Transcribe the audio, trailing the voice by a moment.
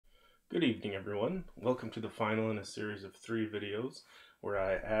Good evening, everyone. Welcome to the final in a series of 3 videos where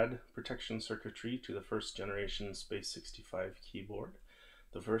I add protection circuitry to the first generation Space65 keyboard.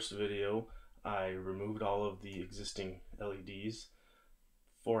 The first video, I removed all of the existing LEDs,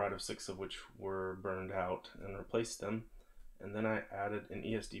 4 out of 6 of which were burned out, and replaced them, and then I added an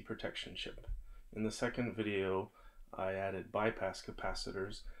ESD protection chip. In the second video, I added bypass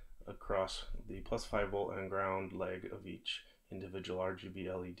capacitors across the plus 5 volt and ground leg of each individual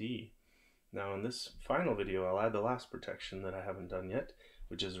RGB LED. Now in this final video, I'll add the last protection that I haven't done yet,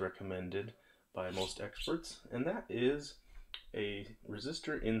 which is recommended by most experts, and that is a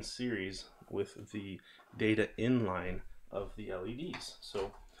resistor in series with the data inline of the LEDs.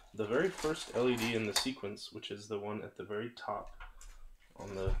 So the very first LED in the sequence, which is the one at the very top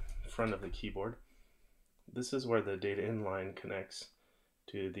on the front of the keyboard, this is where the data inline connects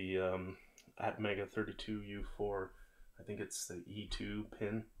to the Atmega 32U4, I think it's the E2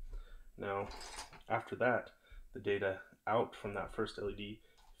 pin. Now, after that, the data out from that first LED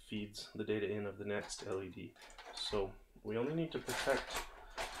feeds the data in of the next LED. So we only need to protect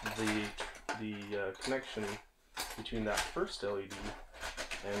the connection between that first LED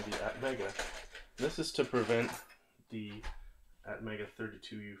and the Atmega. This is to prevent the Atmega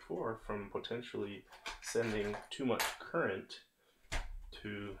 32U4 from potentially sending too much current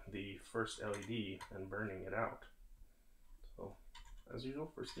to the first LED and burning it out. So, as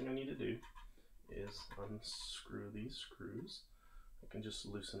usual, first thing I need to do is unscrew these screws. I can just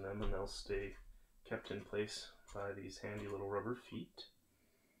loosen them and they'll stay kept in place by these handy little rubber feet,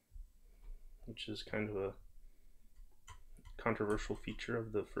 which is kind of a controversial feature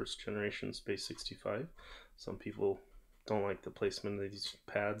of the first generation Space65. Some people don't like the placement of these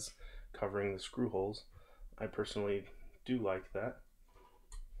pads covering the screw holes. I personally do like that.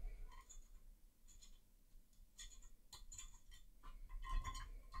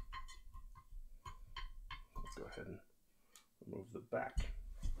 Go ahead and remove the back.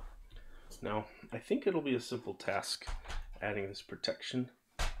 Now, I think it'll be a simple task adding this protection,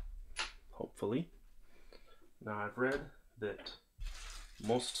 hopefully. Now, I've read that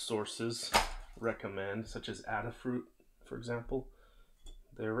most sources recommend, such as Adafruit, for example,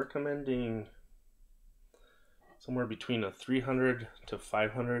 they're recommending somewhere between a 300 to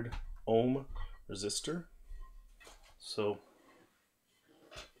 500 ohm resistor. So,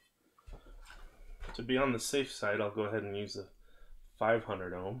 to be on the safe side, I'll go ahead and use a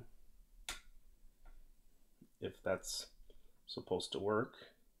 500 ohm if that's supposed to work,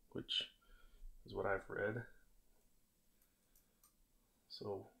 which is what I've read.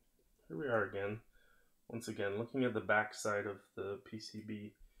 So here we are again, once again looking at the back side of the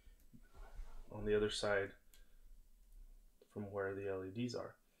PCB on the other side from where the LEDs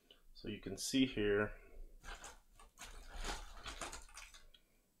are. So you can see here,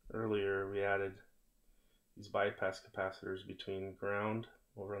 earlier we added these bypass capacitors between ground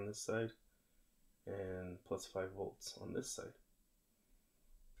over on this side and plus 5 volts on this side.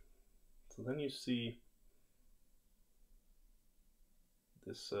 So then you see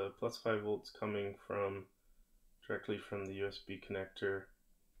this plus 5 volts coming from directly from the USB connector,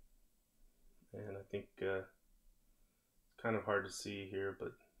 and I think it's kind of hard to see here,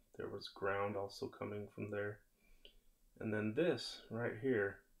 but there was ground also coming from there. And then this right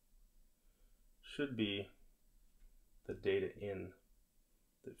here should be the data in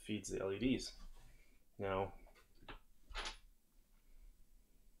that feeds the LEDs. Now,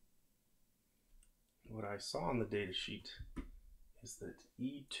 what I saw on the data sheet is that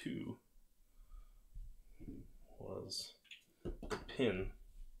E2 was the pin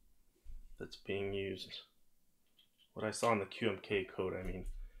that's being used. What I saw in the QMK code, I mean,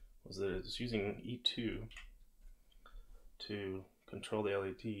 was that it's using E2 to control the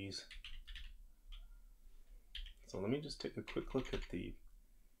LEDs. So let me just take a quick look at the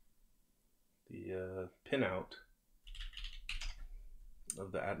pinout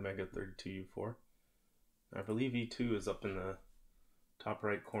of the Atmega 32U4. I believe E2 is up in the top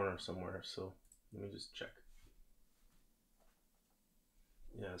right corner somewhere, so let me just check.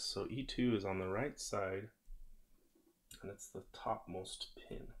 Yeah, so E2 is on the right side, and it's the topmost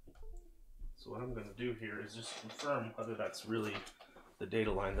pin. So what I'm going to do here is just confirm whether that's really the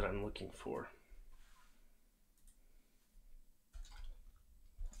data line that I'm looking for.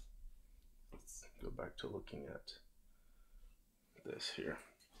 Go back to looking at this here.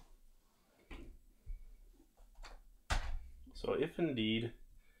 So if indeed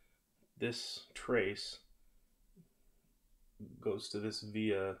this trace goes to this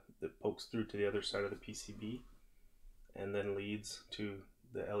via that pokes through to the other side of the PCB and then leads to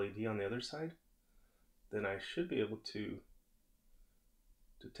the LED on the other side, then I should be able to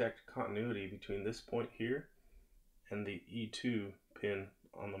detect continuity between this point here and the E2 pin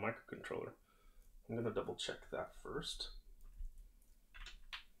on the microcontroller. I'm going to double check that first.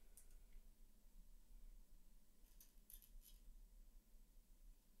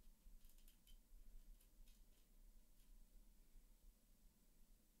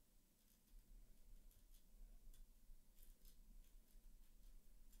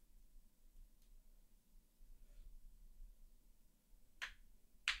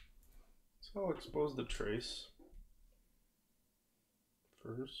 So I'll expose the trace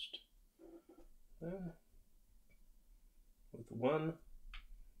first, then with one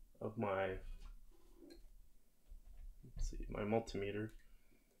of my, my multimeter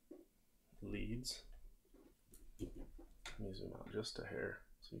leads. Let me zoom out just a hair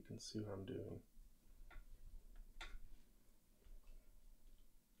so you can see what I'm doing.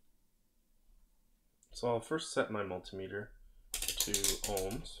 So I'll first set my multimeter to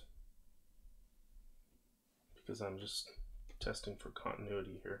ohms because I'm just testing for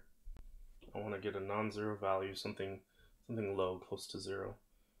continuity here. I want to get a non-zero value, something low, close to 0.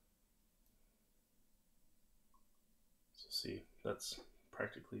 So see, that's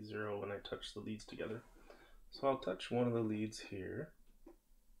practically 0 when I touch the leads together. So I'll touch one of the leads here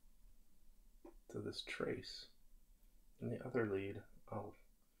to this trace, and the other lead I'll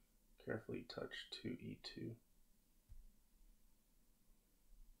carefully touch to E2.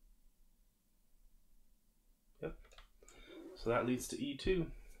 Yep, so that leads to E2.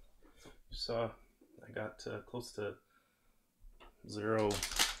 You saw I got close to 0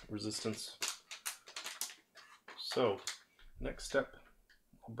 resistance. So next step,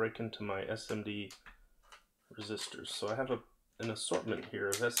 I'll break into my SMD resistors. So I have an assortment here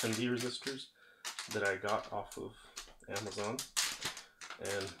of SMD resistors that I got off of Amazon,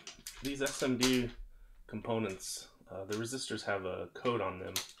 and these SMD components, the resistors have a code on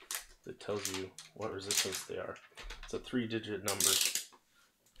them that tells you what resistance they are. It's a 3-digit number.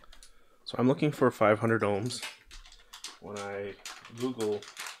 So I'm looking for 500 ohms. When I Google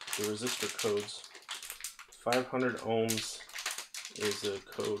the resistor codes, 500 ohms is a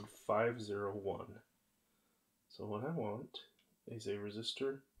code 501. So what I want is a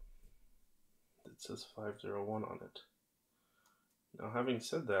resistor that says 501 on it. Now, having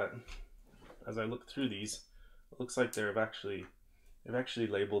said that, as I look through these, it looks like they've actually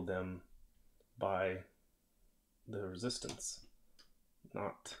labeled them by the resistance,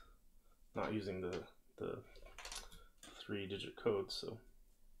 not using the 3-digit code. So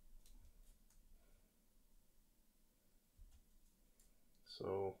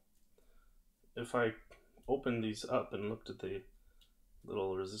if I opened these up and looked at the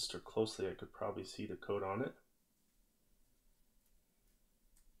little resistor closely, I could probably see the code on it.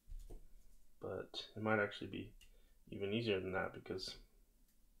 But it might actually be even easier than that, because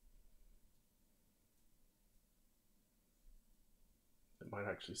it might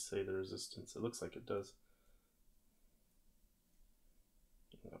actually say the resistance. It looks like it does.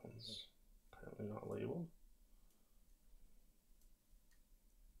 That one's apparently not labeled.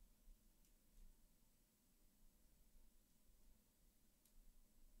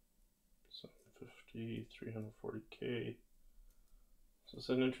 So 50, 340K. So it's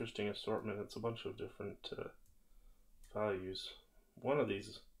an interesting assortment. It's a bunch of different values. One of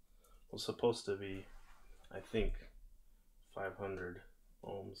these was supposed to be, I think, 500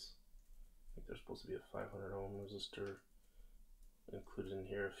 ohms. I think there's supposed to be a 500 ohm resistor included in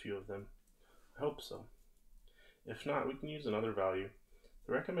here, a few of them. I hope so. If not, we can use another value.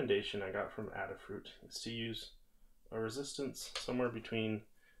 The recommendation I got from Adafruit is to use a resistance somewhere between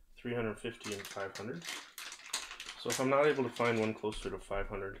 350 and 500. So if I'm not able to find one closer to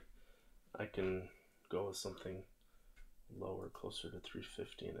 500, I can go with something lower, closer to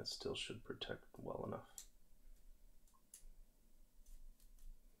 350, and it still should protect well enough.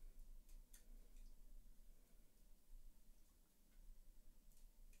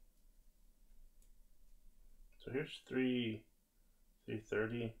 So here's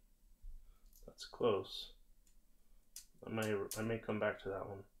 330. That's close. I may come back to that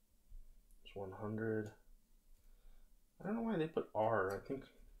one. There's 100. I don't know why they put R. I think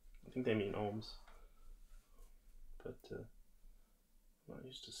they mean ohms. But I'm not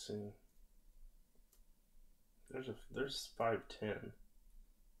used to seeing. There's 510.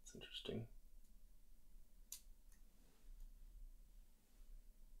 It's interesting.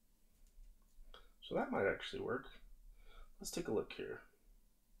 So that might actually work. Let's take a look here.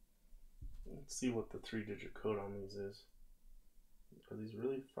 Let's see what the 3-digit code on these is. Are these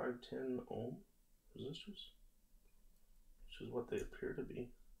really 510 ohm resistors? Which is what they appear to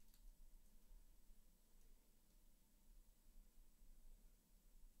be.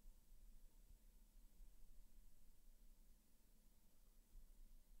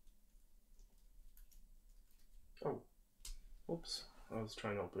 Oops, I was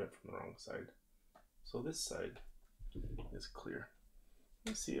trying to open it from the wrong side. So this side is clear.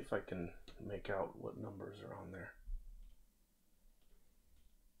 Let me see if I can make out what numbers are on there.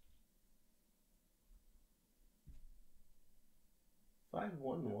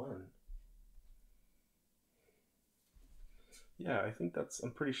 $511. Yeah, I think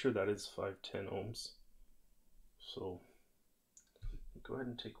I'm pretty sure that is 510 ohms. So go ahead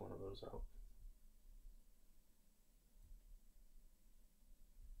and take one of those out.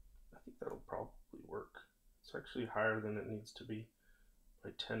 I think that'll probably work. It's actually higher than it needs to be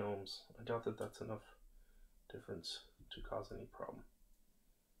by 10 ohms. I doubt that that's enough difference to cause any problem.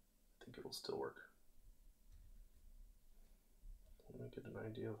 I think it'll still work. Let me get an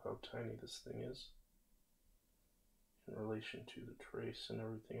idea of how tiny this thing is in relation to the trace and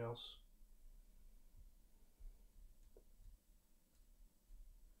everything else.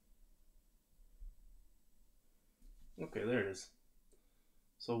 Okay, there it is.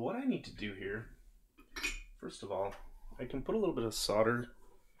 So what I need to do here, first of all, I can put a little bit of solder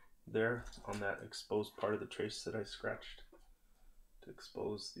there on that exposed part of the trace that I scratched to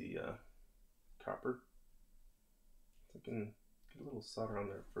expose the copper. I can get a little solder on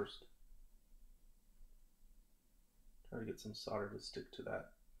there first. Try to get some solder to stick to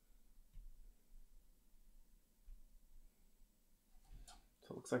that.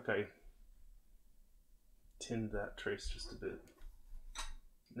 So it looks like I tinned that trace just a bit.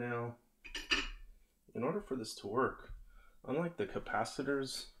 Now, in order for this to work, unlike the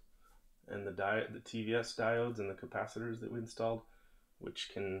capacitors and the TVS diodes and the capacitors that we installed, which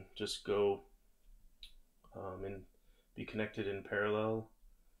can just go and be connected in parallel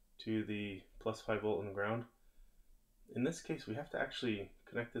to the plus 5 volt and ground, in this case we have to actually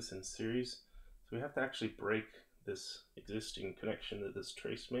connect this in series. So we have to actually break this existing connection that this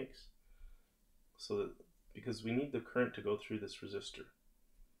trace makes, so that, because we need the current to go through this resistor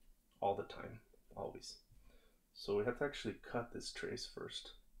all the time, always. So we have to actually cut this trace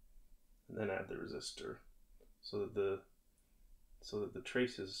first and then add the resistor, so that the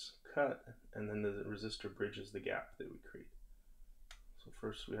trace is cut and then the resistor bridges the gap that we create. So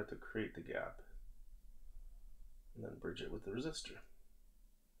first we have to create the gap and then bridge it with the resistor.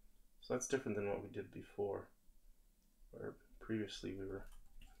 So that's different than what we did before, where previously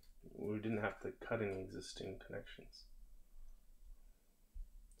we didn't have to cut any existing connections.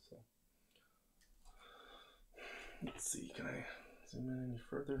 So let's see, can I zoom in any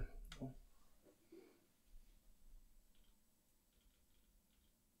further? No.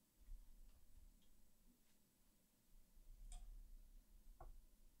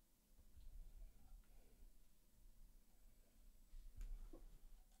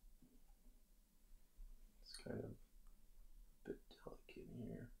 It's kind of a bit delicate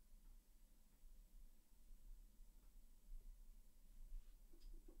here.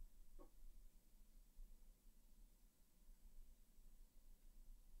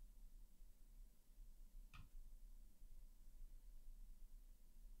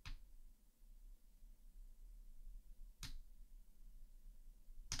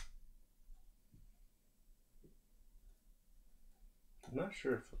 I'm not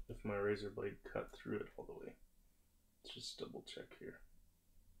sure if my razor blade cut through it all the way. Let's just double check here.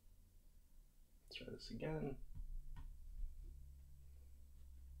 Let's try this again.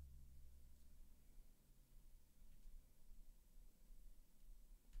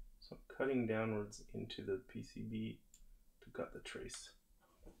 So I'm cutting downwards into the PCB to cut the trace.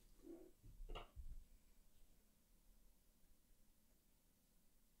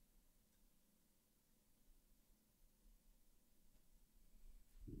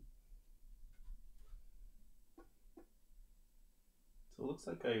 So it looks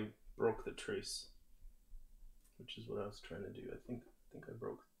like I broke the trace, which is what I was trying to do. I think I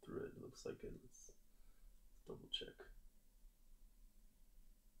broke through it. It looks like it. Let's double check.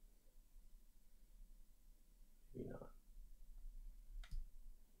 Maybe not.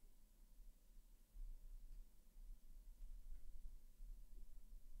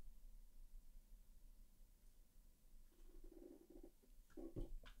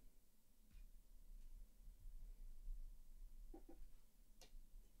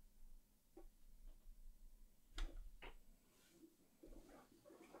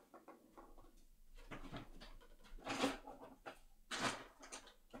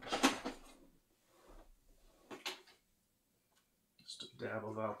 Just a dab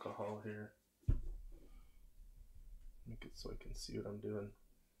of alcohol here. Make it so I can see what I'm doing.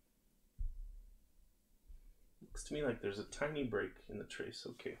 Looks to me like there's a tiny break in the trace.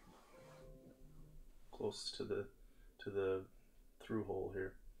 Okay, close to the through hole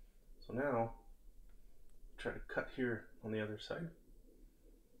here. So now try to cut here on the other side.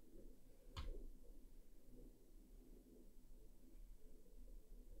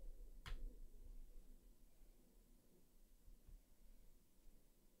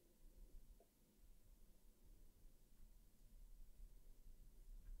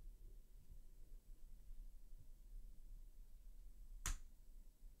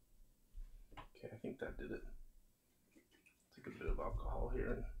 Okay, I think that did it. Take a bit of alcohol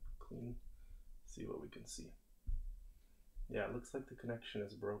here and clean, see what we can see. Yeah, it looks like the connection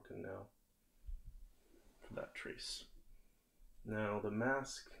is broken now for that trace. Now the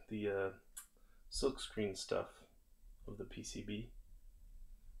mask, the silkscreen stuff of the PCB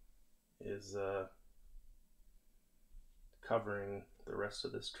is covering the rest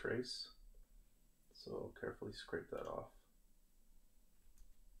of this trace, so carefully scrape that off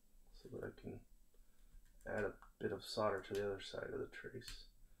so that I can add a bit of solder to the other side of the trace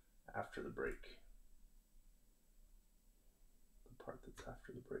after the break, the part that's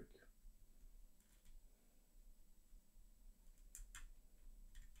after the break.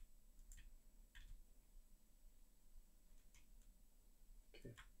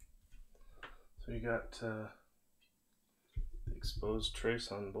 Okay, so you got the exposed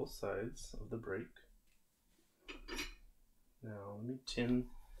trace on both sides of the break. Now let me tin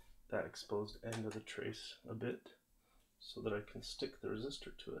that exposed end of the trace a bit so that I can stick the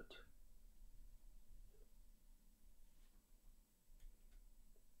resistor to it.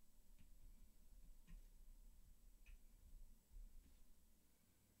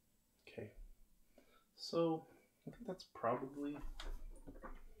 Okay, so I think that's probably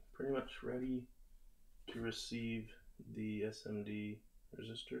pretty much ready to receive the SMD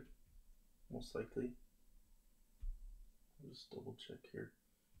resistor, most likely. I'll just double check here,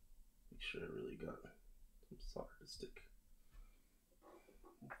 make sure I really got some solder to stick.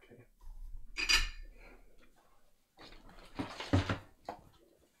 Okay.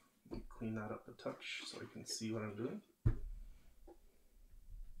 Let me clean that up a touch so I can see what I'm doing.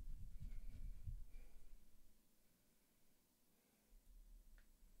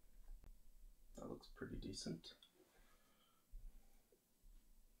 That looks pretty decent.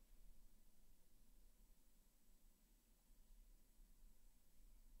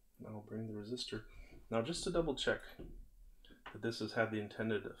 I'll bring the resistor. Now just to double check that this has had the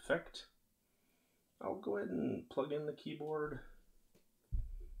intended effect, I'll go ahead and plug in the keyboard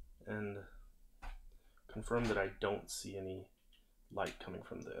and confirm that I don't see any light coming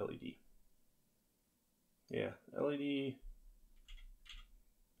from the LED. Yeah, LED's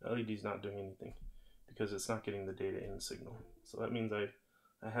not doing anything because it's not getting the data in signal. So that means I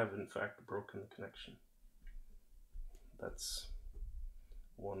have in fact broken the connection. That's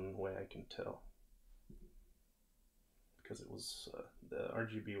one way I can tell, because it was the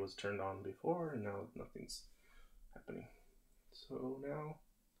RGB was turned on before and now nothing's happening. So now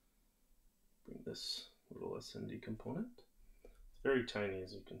bring this little SMD component. It's very tiny,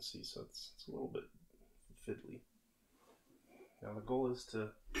 as you can see, so it's a little bit fiddly. Now the goal is to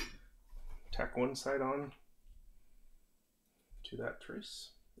tack one side on to that trace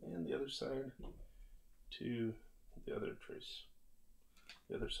and the other side to the other trace,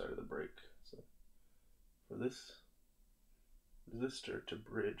 the other side of the break. So for this resistor to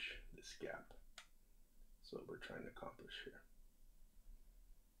bridge this gap, that's what we're trying to accomplish here.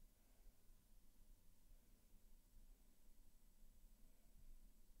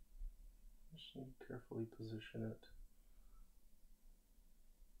 Just need to carefully position it.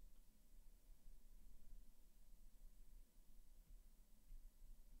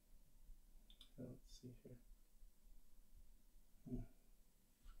 Let's see here.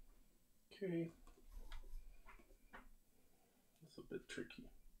 Okay, it's a bit tricky.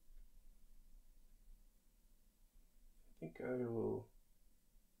 I think I will,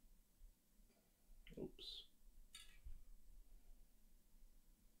 oops.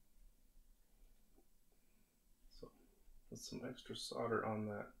 So with some extra solder on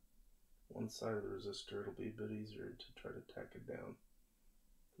that one side of the resistor, it'll be a bit easier to try to tack it down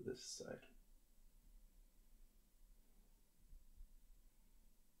to this side.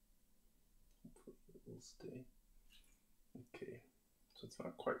 Hopefully it will stay. Okay, so it's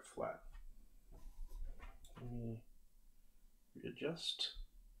not quite flat. Let me readjust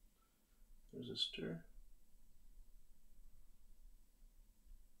resistor.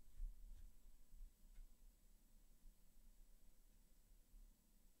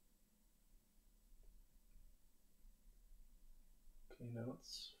 Okay, now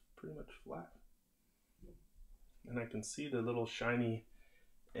it's pretty much flat. And I can see the little shiny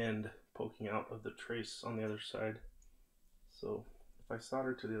end poking out of the trace on the other side. So if I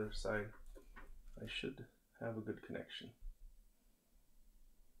solder to the other side, I should have a good connection,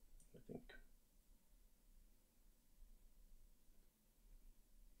 I think.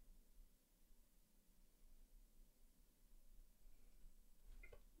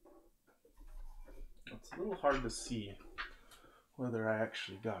 It's a little hard to see whether I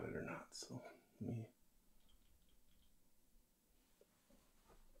actually got it or not, so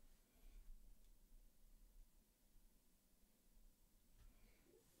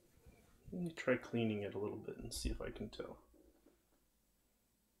let me try cleaning it a little bit and see if I can tell.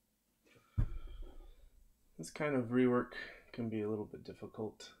 This kind of rework can be a little bit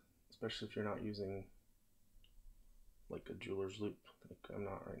difficult, especially if you're not using like a jeweler's loop, like I'm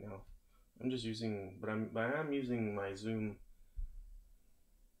not right now. I'm just using, but I am using my zoom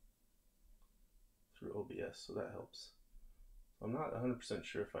through OBS, so that helps. I'm not 100%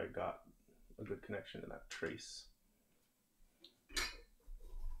 sure if I got a good connection to that trace.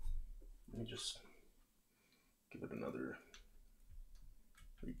 Let me just give it another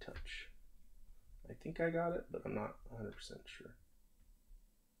retouch. I think I got it, but I'm not 100% sure.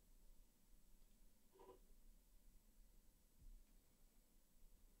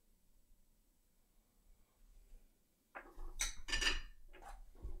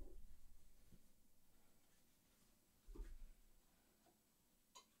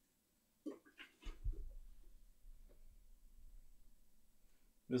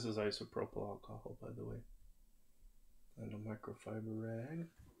 This is isopropyl alcohol, by the way, and a microfiber rag.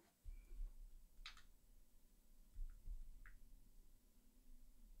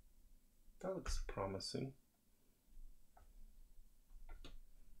 That looks promising.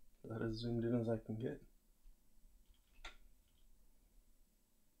 That is zoomed in as I can get.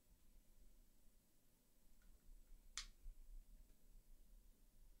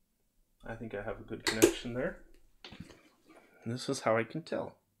 I think I have a good connection there. And this is how I can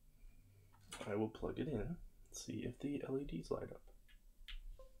tell. I will plug it in, see if the LEDs light up.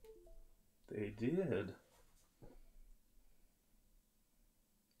 They did.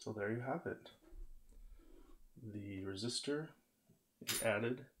 So there you have it. The resistor is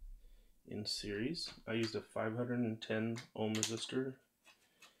added in series. I used a 510 ohm resistor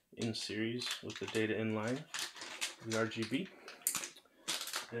in series with the data inline, the RGB.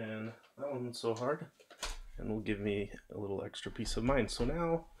 And that wasn't so hard and will give me a little extra peace of mind. So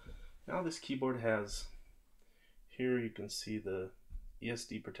now this keyboard has, here you can see the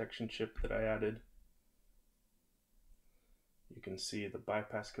ESD protection chip that I added. You can see the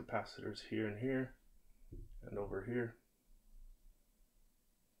bypass capacitors here and here and over here.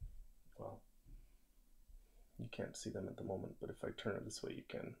 Well, you can't see them at the moment, but if I turn it this way you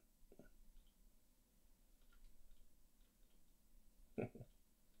can.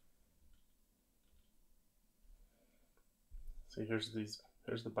 See, here's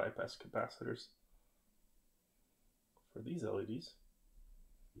the bypass capacitors for these LEDs.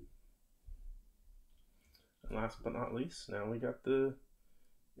 And last but not least, now we got the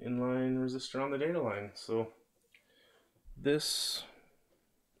inline resistor on the data line. So this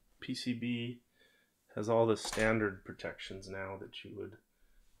PCB has all the standard protections now that you would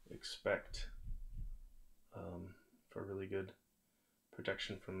expect for really good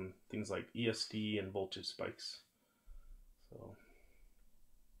protection from things like ESD and voltage spikes. So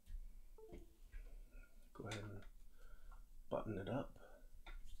go ahead and button it up.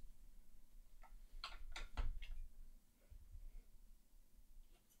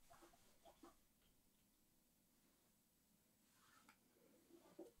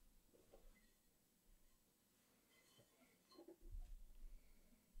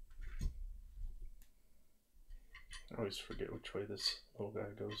 I always forget which way this little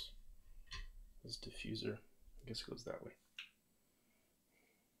guy goes. This diffuser, I guess it goes that way.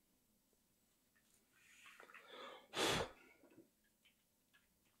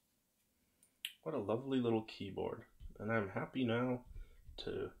 What a lovely little keyboard. And I'm happy now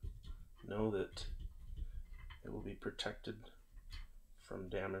to know that it will be protected from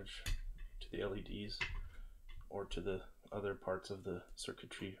damage to the LEDs or to the other parts of the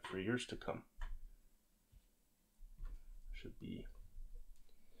circuitry for years to come. Should be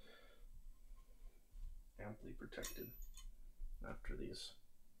amply protected after these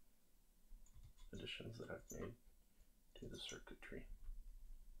additions that I've made to the circuitry.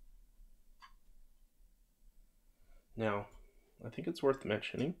 Now, I think it's worth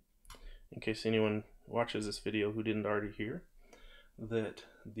mentioning, in case anyone watches this video who didn't already hear, that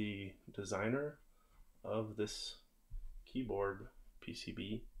the designer of this keyboard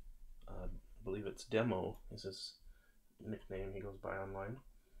PCB, I believe it's Demo is his nickname he goes by online,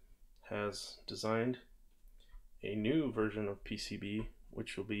 has designed a new version of PCB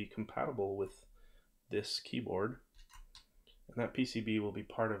which will be compatible with this keyboard, and that PCB will be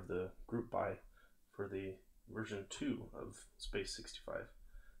part of the group buy for the version 2 of Space65.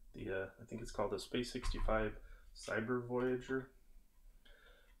 I think it's called the Space65 Cyber Voyager.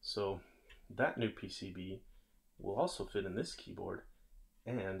 So that new PCB will also fit in this keyboard,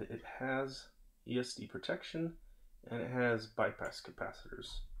 and it has ESD protection and it has bypass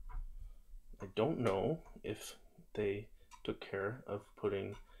capacitors. I don't know if they took care of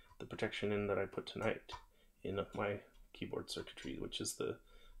putting the protection in that I put tonight in my keyboard circuitry, which is the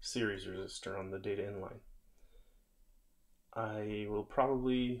series resistor on the data inline. I will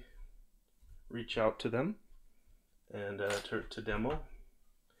probably reach out to them and to demo.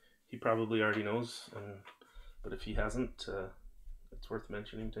 He probably already knows, but if he hasn't, it's worth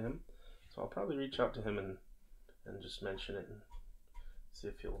mentioning to him. So I'll probably reach out to him and just mention it and see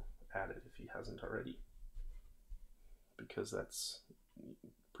if he'll add it if he hasn't already, because that's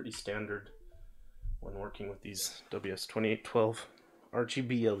pretty standard when working with these WS2812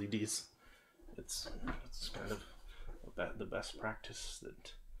 RGB LEDs. It's kind of the best practice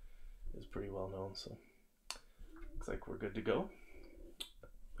that is pretty well known. So looks like we're good to go.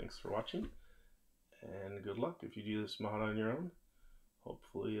 Thanks for watching, and good luck if you do this mod on your own.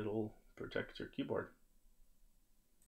 Hopefully it'll protect your keyboard.